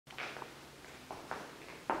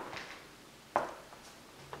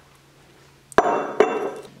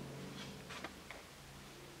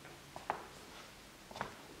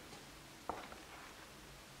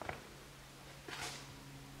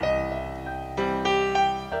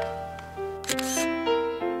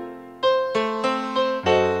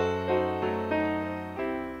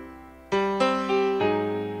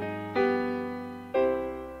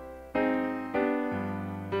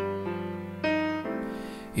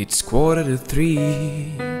It's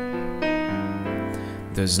 2:45.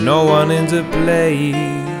 There's no one in the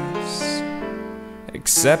place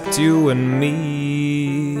except you and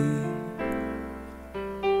me.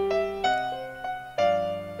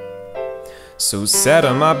 So set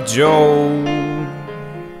 'em up, Joe.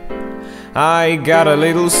 I got a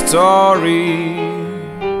little story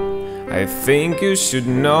I think you should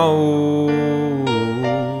know.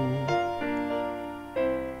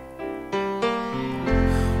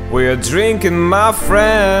 We're drinking, my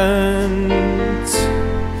friend,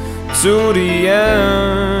 to the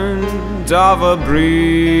end of a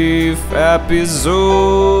brief episode.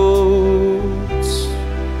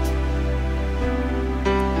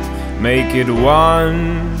 Make it one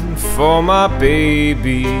for my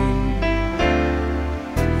baby,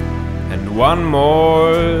 and one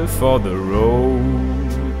more for the road.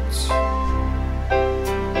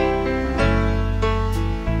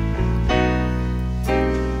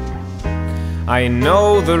 I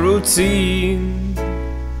know the routine.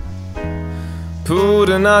 Put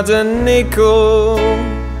another nickel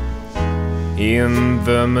in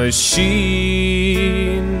the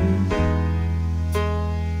machine.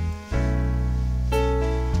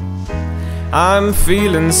 I'm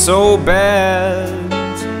feeling so bad.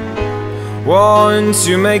 Won't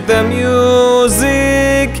you make the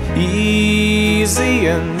music easy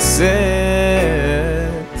and sad?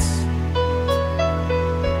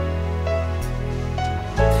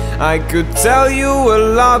 I could tell you a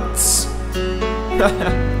lot,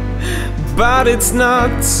 but it's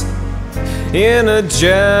not in a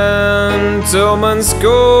gentleman's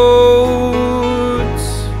code.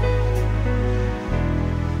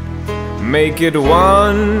 Make it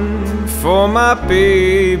one for my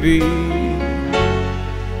baby,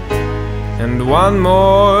 and one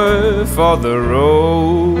more for the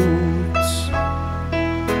road.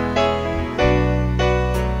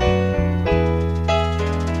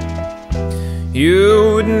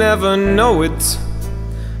 You'd never know it,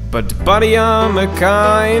 but buddy, I'm a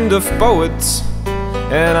kind of poet,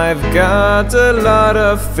 and I've got a lot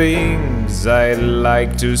of things I'd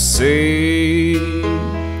like to say.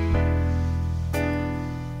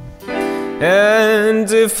 And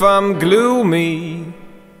if I'm gloomy,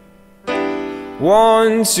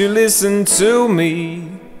 won't you listen to me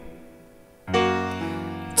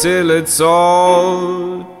till it's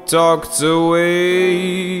all talked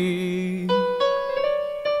away?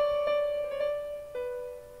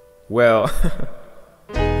 Well,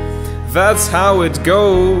 that's how it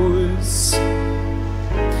goes.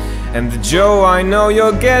 And Joe, I know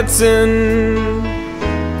you're getting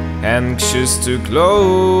anxious to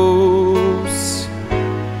close.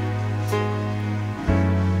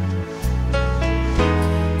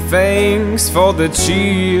 Thanks for the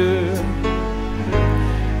cheer.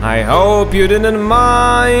 I hope you didn't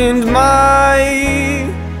mind my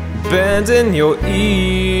bend in your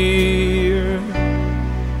ear.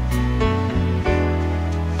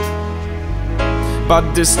 But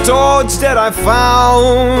this torch that I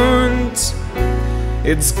found,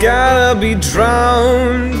 it's gotta be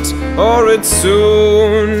drowned, or it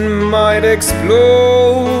soon might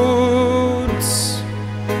explode.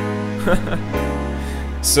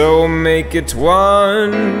 So make it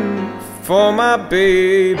one for my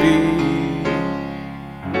baby,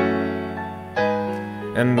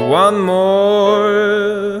 and one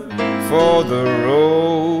more for the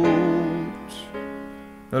road.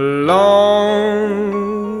 The long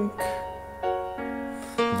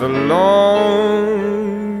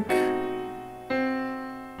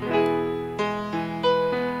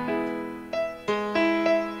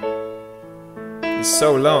it's so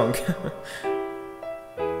long.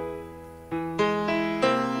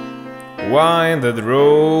 Wind that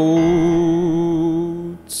road.